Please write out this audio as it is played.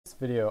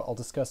video, I'll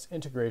discuss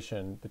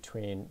integration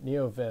between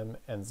NeoVim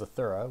and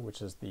Zathura,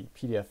 which is the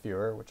PDF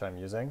viewer which I'm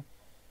using,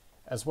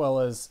 as well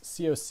as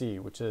COC,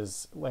 which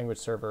is language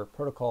server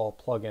protocol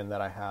plugin that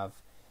I have,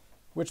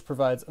 which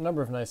provides a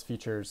number of nice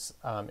features,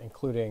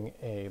 including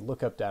a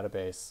lookup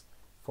database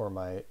for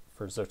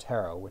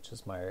Zotero, which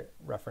is my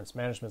reference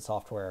management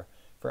software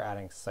for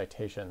adding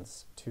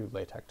citations to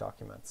LaTeX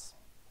documents.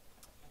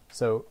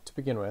 So to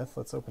begin with,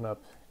 let's open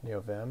up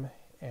NeoVim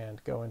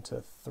and go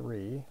into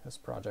 3, this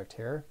project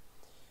here.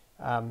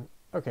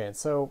 Okay, and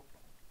so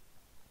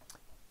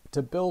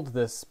to build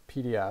this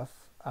PDF,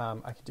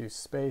 I could do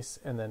space,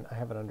 and then I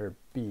have it under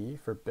B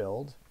for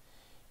build,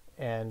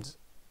 and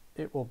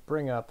it will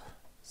bring up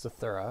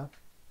Zathura,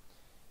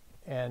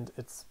 and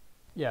it's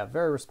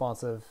very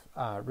responsive,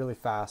 really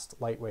fast,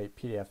 lightweight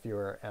PDF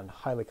viewer, and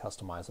highly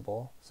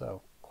customizable,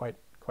 so quite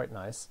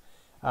nice.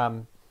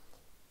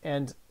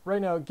 And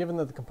right now, given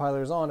that the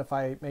compiler is on, if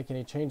I make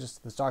any changes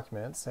to this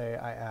document, say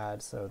I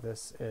add, so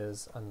this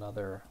is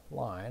another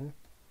line,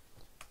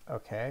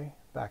 okay,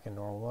 back in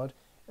normal mode.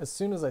 As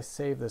soon as I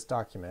save this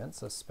document,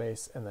 so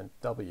space and then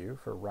W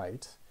for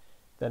write,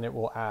 then it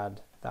will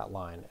add that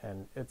line,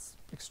 and it's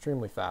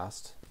extremely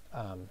fast,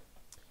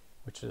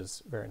 which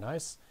is very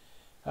nice.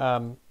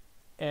 And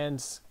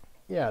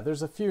yeah,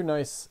 there's a few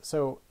nice,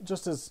 so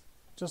just as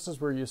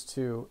we're used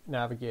to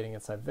navigating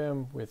inside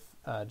Vim with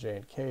J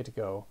and K to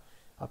go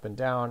up and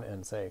down,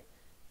 and say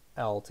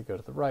L to go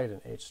to the right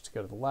and H to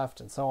go to the left,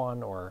 and so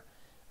on, or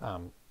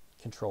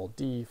Control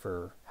D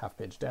for half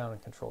page down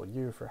and Control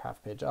U for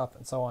half page up,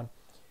 and so on.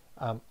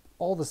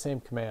 All the same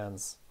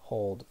commands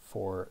hold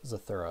for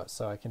Zathura.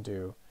 So I can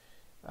do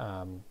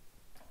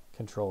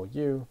Control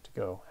U to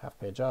go half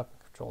page up,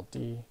 Control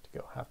D to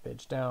go half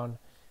page down,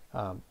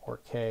 or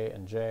K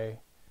and J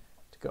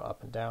to go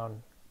up and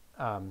down.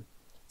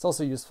 It's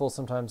also useful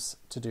sometimes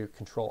to do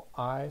Control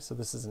I, so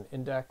this is an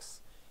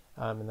index,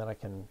 and then I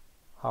can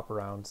hop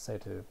around, say,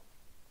 to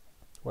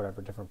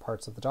whatever different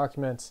parts of the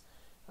document,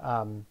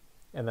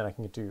 and then I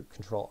can do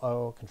Control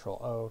O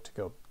to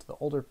go to the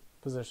older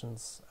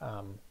positions.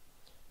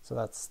 So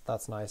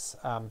that's nice.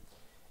 And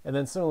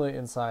then similarly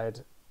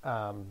inside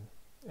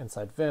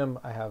Vim,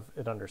 I have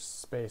it under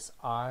space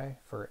I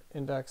for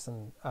index,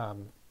 and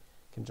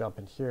can jump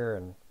in here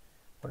and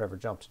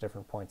jump to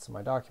different points in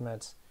my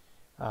document.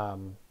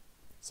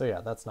 So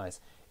yeah, that's nice.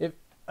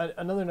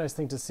 Another nice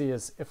thing to see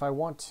is if I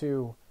want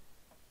to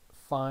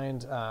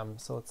find,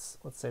 so let's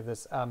save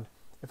this.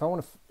 If I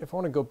want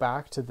to go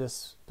back to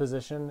this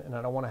position, and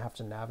I don't want to have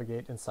to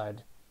navigate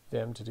inside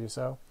Vim to do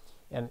so,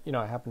 and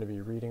I happen to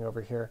be reading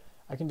over here,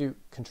 I can do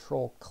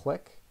Control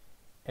click,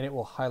 and it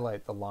will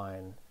highlight the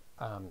line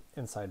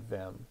inside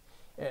Vim.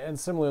 And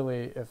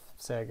similarly, if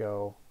say I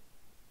go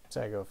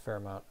a fair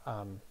amount,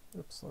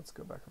 oops, let's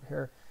go back over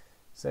here.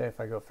 Say if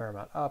I go a fair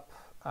amount up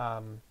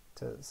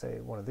to say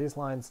one of these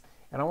lines,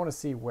 and I want to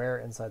see where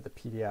inside the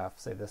PDF,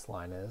 say this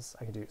line is,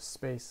 I can do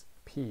space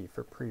P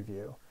for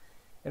preview,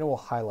 and it will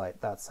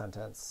highlight that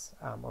sentence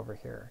over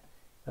here.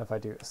 And if I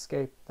do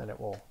escape, then it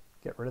will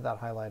get rid of that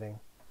highlighting,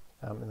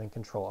 and then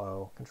Control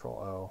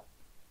O,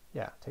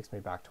 yeah, it takes me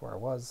back to where I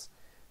was,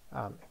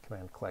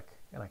 Command click,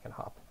 and I can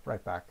hop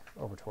right back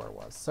over to where I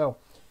was. So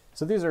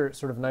these are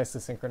sort of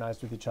nicely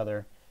synchronized with each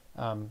other.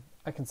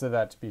 I consider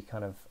that to be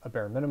kind of a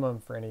bare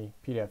minimum for any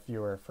PDF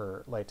viewer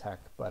for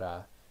LaTeX,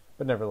 but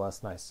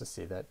nevertheless nice to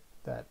see that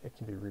it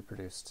can be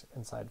reproduced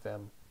inside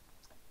Vim.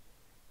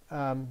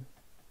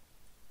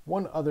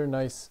 One other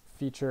nice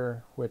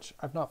feature, which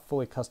I've not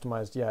fully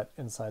customized yet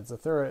inside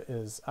Zathura,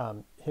 is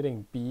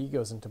hitting B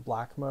goes into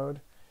black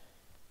mode.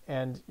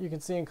 And you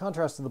can see, in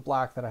contrast to the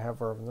black that I have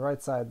over on the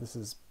right side, this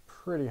is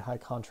pretty high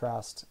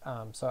contrast.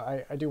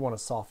 So I do want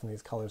to soften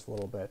these colors a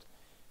little bit,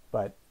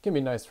 but it can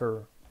be nice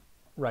for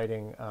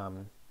writing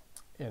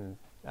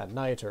at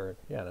night, or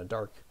in a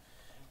dark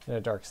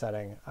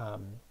setting.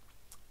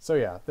 So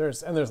yeah,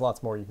 there's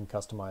lots more you can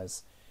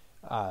customize.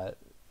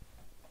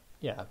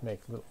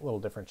 Make little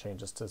different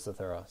changes to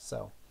Zathura.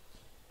 So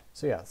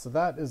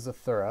that is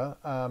Zathura.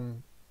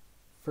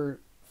 For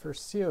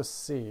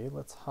COC,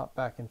 let's hop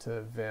back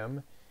into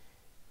Vim.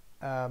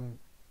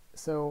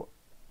 So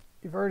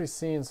you've already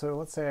seen, so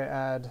let's say I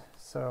add,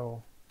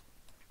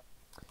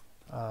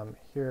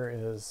 here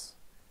is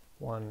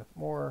one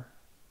more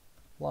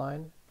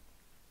line.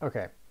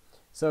 Okay,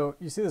 so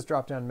you see this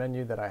drop-down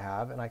menu that I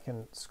have, and I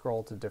can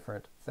scroll to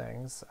different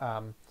things.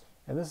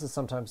 And this is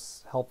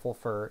sometimes helpful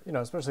for,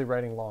 especially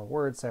writing long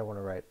words. Say I want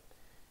to write,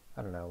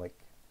 I don't know, like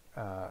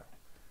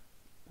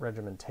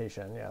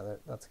regimentation. Yeah,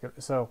 that's good.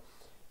 So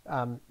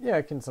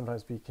it can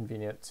sometimes be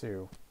convenient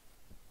to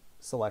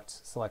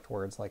select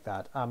words like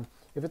that.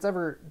 If it's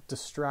ever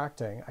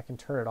distracting, I can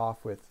turn it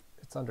off with,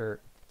 it's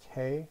under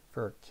K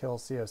for kill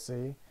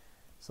COC.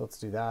 So let's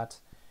do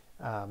that.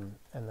 And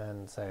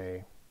then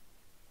say,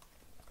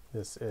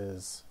 this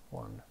is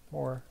one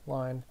more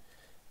line.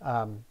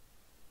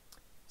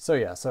 So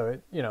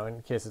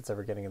in case it's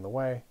ever getting in the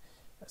way.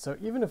 So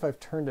even if I've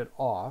turned it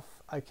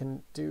off, I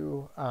can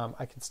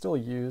still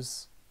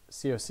use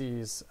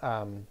COC's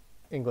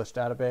English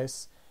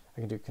database.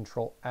 I can do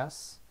Control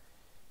S,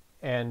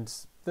 And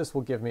this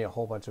will give me a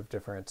whole bunch of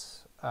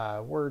different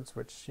words,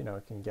 which, you know,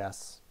 it can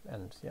guess.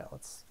 And yeah,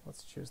 let's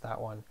choose that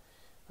one.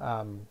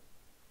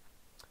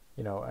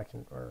 You know, I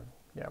can, or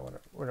yeah,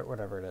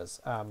 whatever it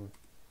is.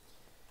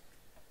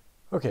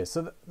 Okay,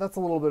 so that's a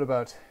little bit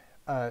about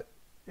at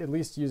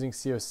least using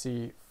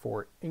COC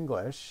for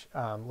English,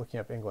 looking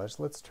up English.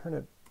 Let's turn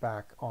it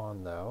back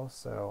on though.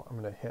 So I'm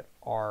going to hit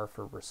R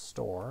for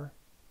restore.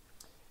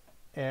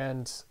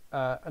 And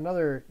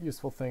another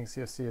useful thing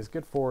COC is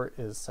good for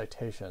is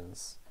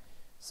citations.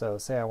 So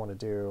say I want to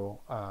do,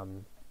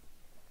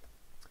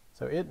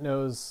 so it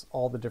knows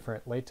all the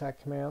different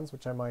LaTeX commands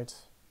which I might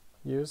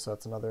use. So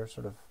it's another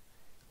sort of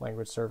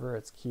language server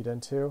it's keyed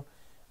into.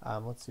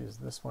 Let's use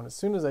this one. As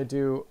soon as I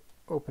do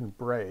open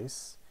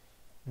brace,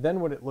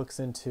 then what it looks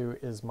into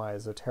is my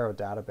Zotero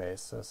database.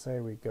 So say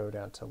we go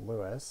down to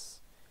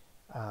Lewis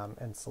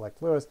and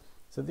select Lewis.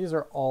 So these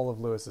are all of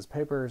Lewis's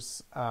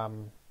papers.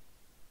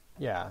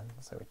 Yeah,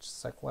 so we just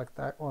select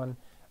that one.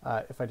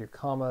 If I do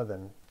comma,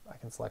 then I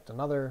can select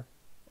another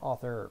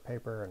author or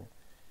paper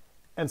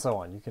and so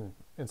on. You can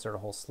insert a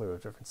whole slew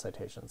of different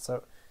citations.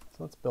 So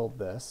let's build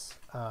this.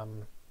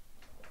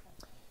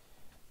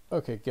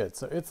 Okay, good.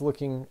 So it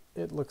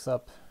looks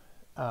up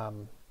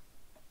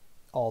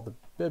all the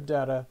bib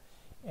data,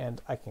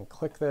 and I can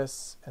click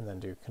this and then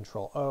do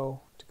Control O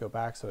to go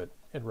back. So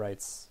it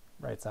writes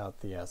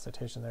out the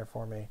citation there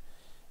for me.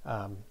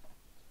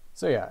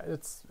 So yeah,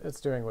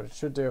 it's doing what it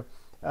should do.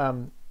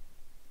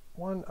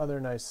 One other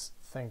nice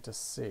thing to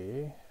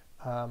see,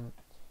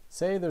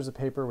 say there's a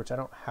paper which I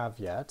don't have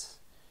yet,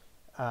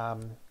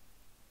 and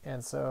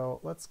so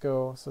let's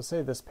go, so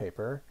say this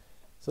paper,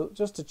 so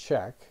just to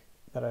check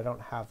that I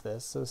don't have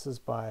this, so this is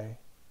by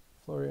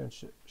Florio and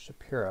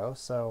Shapiro,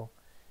 so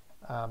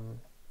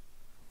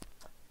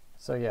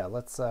so yeah,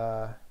 let's,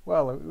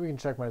 well, we can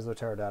check my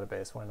Zotero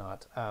database, why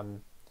not?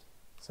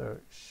 So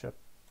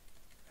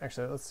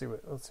actually, let's see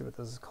what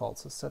this is called.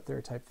 So set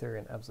theory, type theory,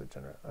 and absolute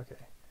general.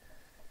 Okay.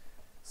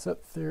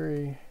 Set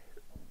theory,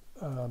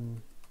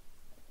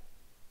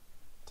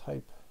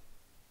 type,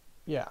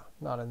 yeah,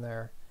 not in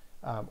there.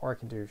 Or I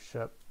can do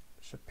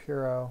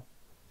Shapiro.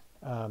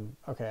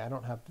 Okay, I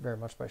don't have very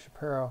much by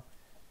Shapiro.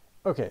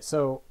 Okay,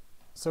 so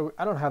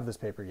I don't have this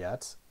paper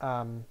yet.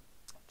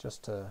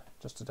 Just to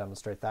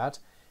demonstrate that,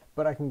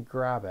 but I can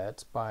grab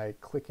it by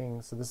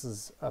clicking. So this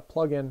is a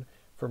plugin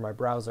for my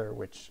browser,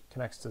 which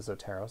connects to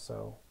Zotero.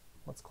 So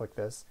let's click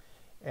this.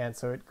 And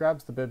so it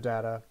grabs the bib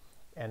data,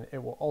 and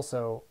it will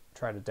also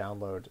try to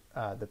download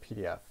the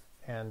PDF.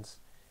 And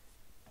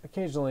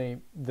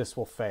occasionally this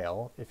will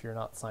fail if you're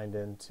not signed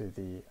into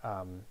the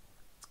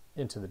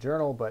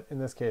journal, but in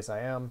this case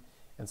I am.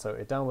 And so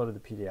it downloaded the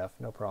PDF,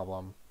 no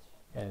problem.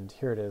 And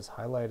here it is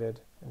highlighted.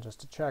 And just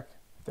to check,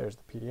 there's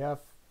the PDF.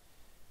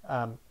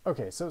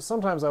 Okay, so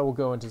sometimes I will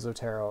go into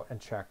Zotero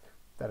and check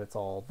that it's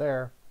all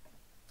there.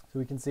 So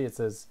we can see it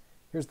says,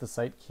 here's the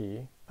site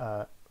key,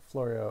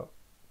 Florio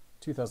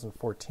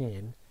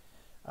 2014.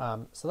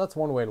 So that's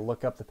one way to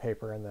look up the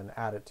paper and then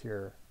add it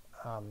to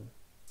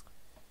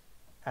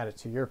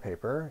your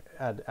paper,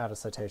 add a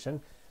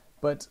citation.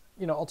 But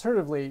you know,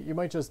 alternatively, you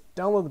might just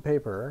download the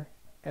paper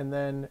and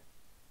then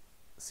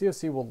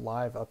COC will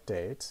live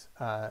update.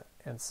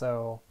 And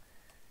so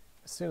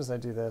as soon as I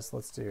do this,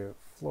 let's do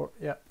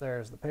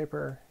there's the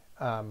paper.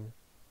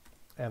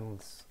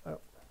 And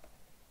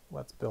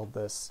let's build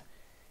this.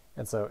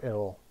 And so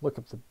it'll look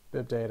up the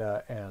bib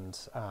data and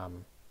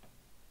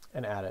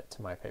add it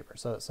to my paper.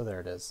 So there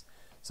it is.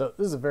 So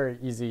this is a very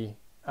easy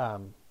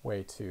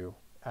way to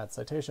add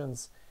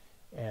citations,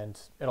 and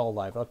it all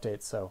live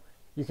updates. So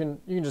you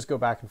can just go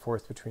back and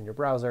forth between your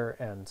browser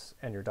and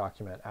your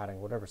document,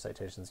 adding whatever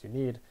citations you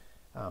need,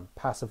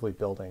 passively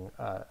building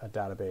a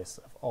database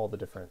of all the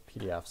different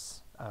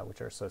PDFs which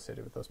are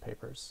associated with those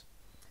papers.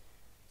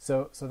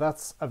 So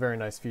that's a very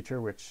nice feature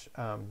which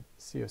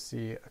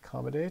COC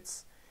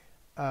accommodates.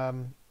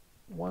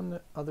 One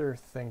other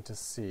thing to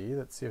see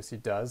that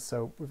COC does,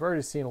 so we've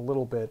already seen a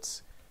little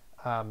bit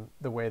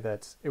the way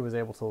that it was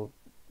able to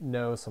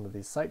know some of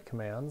these cite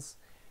commands,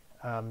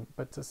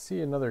 but to see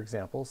another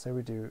example, say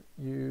we do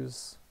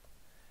use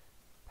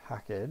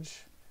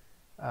package,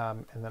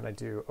 and then I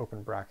do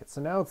open brackets.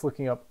 So now it's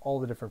looking up all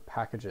the different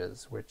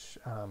packages which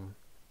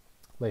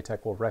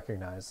LaTeX will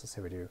recognize. So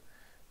say we do,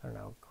 I don't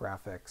know,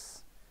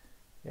 graphics.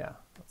 Yeah,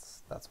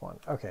 that's one.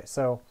 Okay,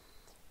 so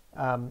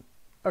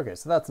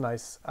so that's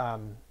nice.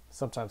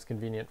 Sometimes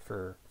convenient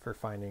for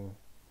finding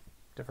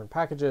different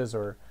packages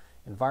or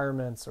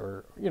environments,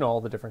 or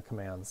all the different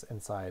commands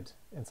inside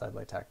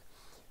LaTeX.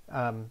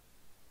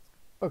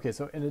 Okay,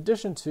 so in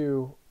addition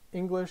to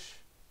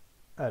English,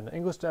 an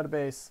English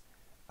database,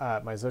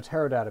 my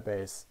Zotero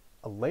database,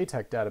 a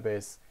LaTeX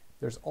database,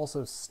 there's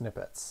also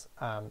snippets.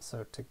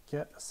 So to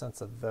get a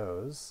sense of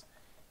those,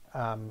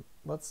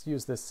 let's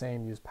use this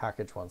same use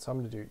package one. So I'm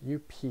going to do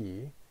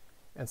UP.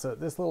 And so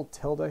this little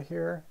tilde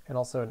here, and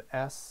also an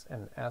S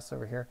and an S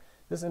over here,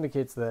 this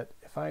indicates that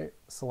if I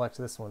select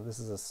this one, this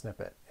is a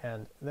snippet.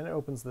 And then it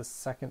opens this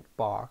second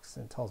box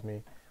and tells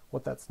me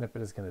what that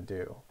snippet is going to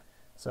do.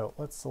 So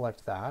let's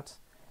select that.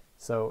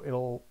 So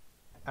it'll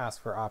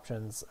ask for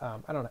options.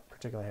 I don't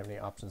particularly have any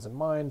options in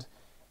mind.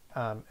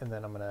 And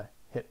then I'm going to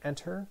hit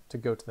enter to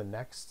go to the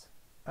next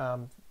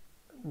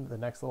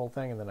little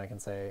thing, and then I can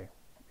say,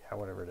 yeah,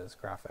 whatever it is,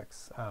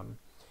 graphics.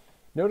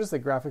 Notice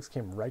that graphics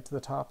came right to the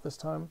top this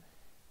time.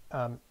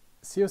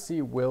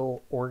 COC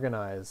will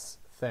organize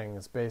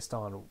things based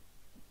on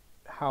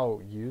how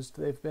used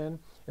they've been,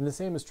 and the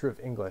same is true of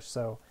English.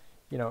 So,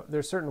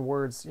 there's certain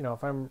words,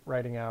 if I'm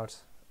writing out,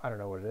 I don't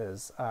know what it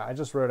is, I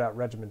just wrote out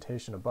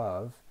regimentation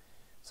above,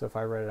 so if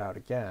I write it out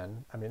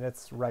again, I mean,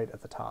 it's right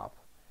at the top.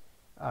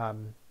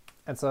 And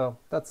so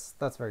that's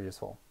very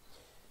useful.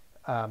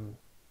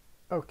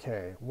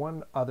 Okay,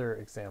 one other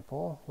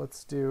example.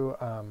 Let's do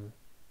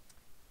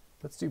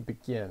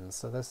begin.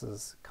 So this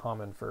is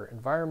common for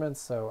environments.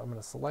 So I'm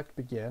going to select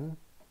begin,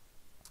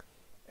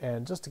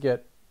 and just to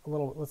get a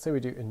little, let's say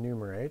we do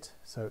enumerate.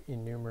 So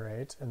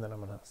enumerate, and then I'm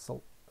going to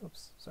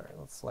let's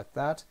select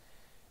that.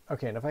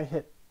 Okay, and if I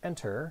hit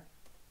enter,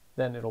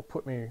 then it'll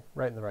put me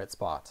right in the right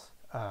spot,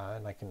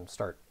 and I can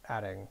start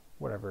adding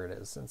whatever it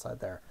is inside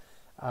there.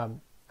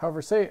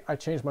 However, say I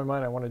change my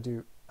mind, I want to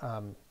do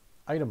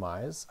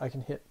itemize, I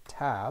can hit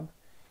tab,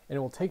 and it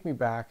will take me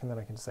back, and then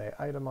I can say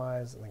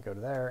itemize, and then go to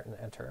there and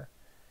enter.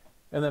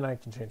 And then I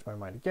can change my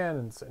mind again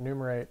and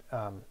enumerate,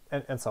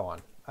 and so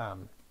on.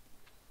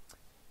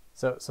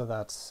 So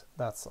that's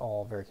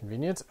all very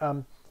convenient.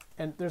 And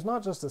there's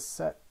not just a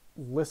set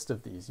list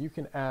of these. You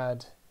can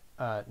add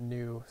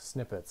new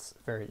snippets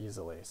very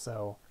easily.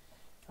 So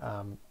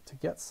to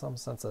get some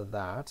sense of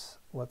that,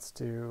 let's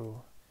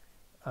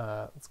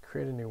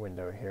create a new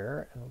window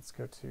here, and let's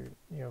go to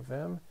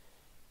NeoVim.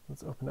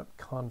 Let's open up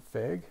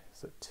config,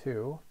 so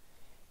 2,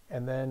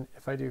 and then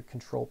if I do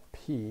Control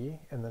P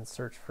and then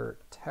search for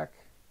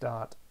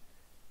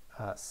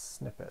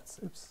tech.snippets,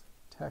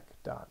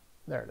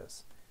 there it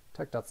is,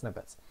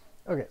 tech.snippets.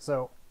 Okay,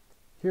 so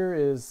here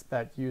is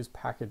that use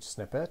package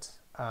snippet,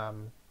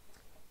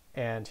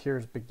 and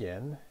here's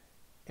begin,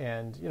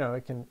 and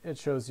it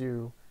shows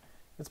you,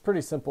 it's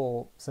pretty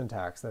simple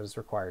syntax that is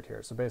required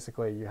here. So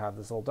basically you have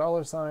this little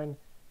 $,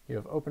 you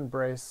have open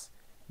brace,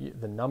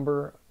 the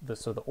number,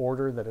 so the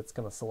order that it's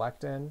going to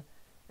select in,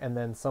 and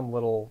then some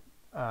little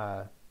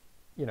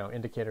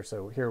indicator.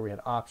 So here we had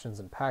options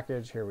and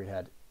package, here we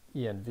had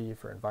env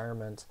for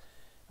environment.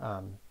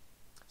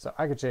 So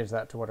I could change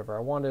that to whatever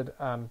I wanted.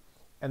 And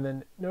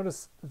then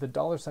notice the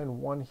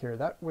 $1 here,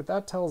 what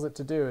that tells it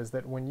to do is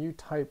that when you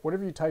type,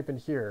 whatever you type in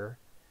here,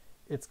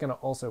 it's going to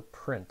also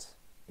print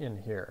in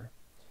here.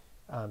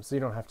 So you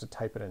don't have to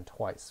type it in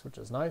twice, which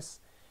is nice.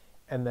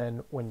 And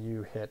then when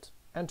you hit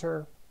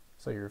enter,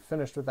 so you're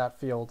finished with that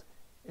field,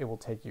 it will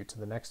take you to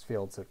the next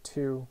field, so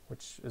 2,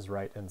 which is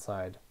right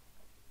inside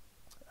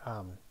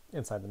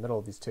the middle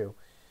of these two.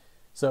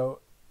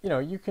 So,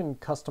 you can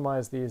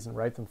customize these and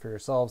write them for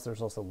yourselves.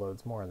 There's also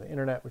loads more on the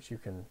internet, which you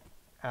can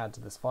add to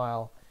this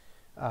file.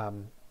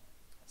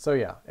 So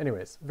yeah,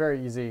 anyways,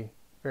 very easy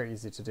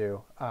to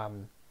do.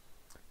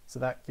 So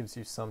that gives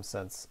you some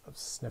sense of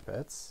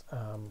snippets.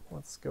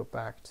 Let's go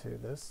back to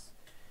this.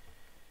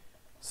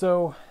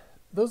 So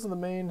those are the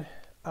main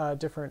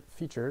different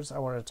features I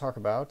wanted to talk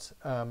about.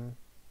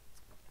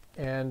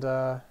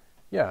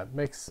 Yeah, it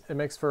makes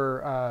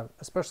for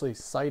especially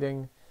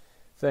citing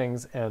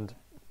things and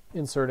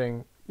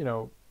inserting,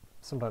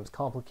 sometimes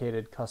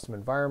complicated custom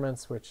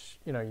environments, which,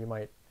 you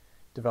might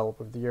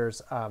develop over the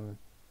years.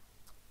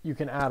 You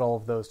can add all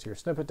of those to your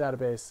snippet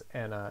database,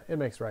 and it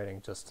makes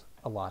writing just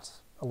a lot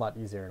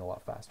easier and a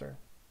lot faster.